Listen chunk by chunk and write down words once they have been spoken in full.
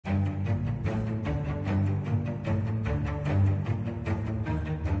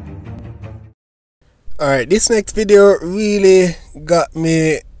Alright, this next video really got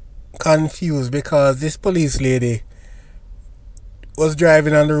me confused because this police lady was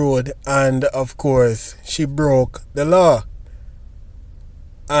driving on the road and of course she broke the law.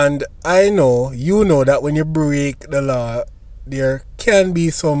 And I know, you know that when you break the law, there can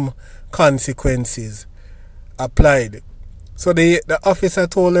be some consequences applied. So the officer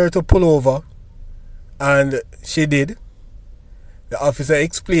told her to pull over and she did. The officer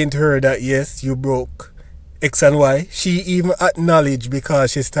explained to her that yes, you broke X and Y. She even acknowledged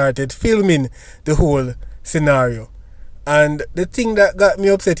because she started filming the whole scenario. And the thing that got me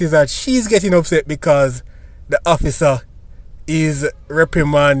upset is that she's getting upset because the officer is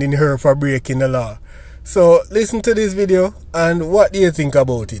reprimanding her for breaking the law. So listen to this video and what do you think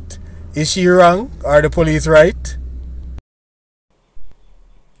about it? Is she wrong? Are the police right?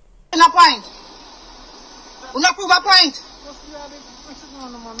 A point. We'll not prove a point.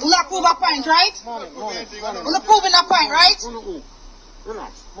 We'll not prove a point, right? We're not proving a point, right?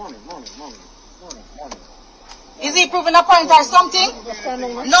 Is he proving a point or something?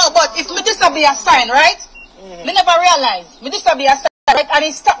 No, but if me disobey a sign, right? Me never realize. Me disobey a sign, right? And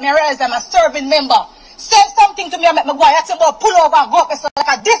he stopped me and realize I'm a serving member. Say something to me and make me go. I tell him about pull over and go up. It's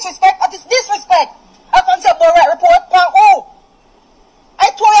like a disrespect. What is disrespect? I can't say about right report. Oh,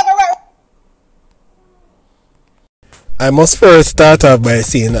 I told you the right. I must first start off by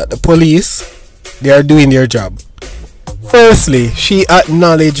saying that the police, they are doing their job. Firstly, she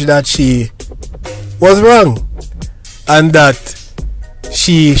acknowledged that she was wrong and that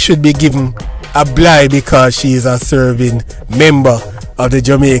she should be given a blight because she is a serving member of the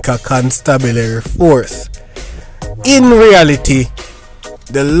Jamaica Constabulary Force. In reality,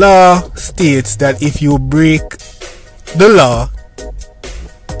 the law states that if you break the law,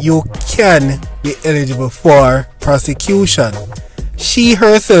 you can be eligible for prosecution. She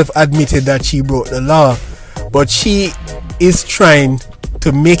herself admitted that she broke the law, but she is trying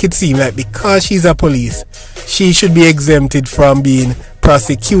to make it seem like because she's a police, she should be exempted from being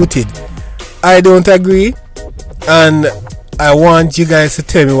prosecuted. I don't agree, and I want you guys to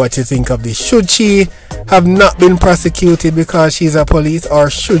tell me what you think of this. Should she have not been prosecuted because she's a police,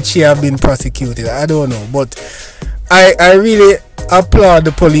 or should she have been prosecuted? I don't know, but I really applaud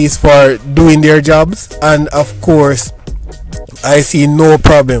the police for doing their jobs, and of course I see no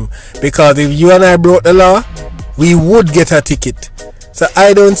problem because if you and I broke the law, we would get a ticket. So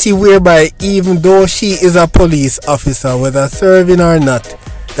I don't see whereby, even though she is a police officer, whether serving or not,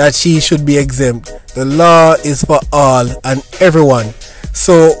 that she should be exempt. The law is for all and everyone.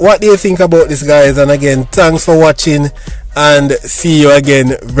 So what do you think about this, guys? And again, thanks for watching and see you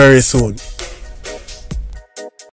again very soon.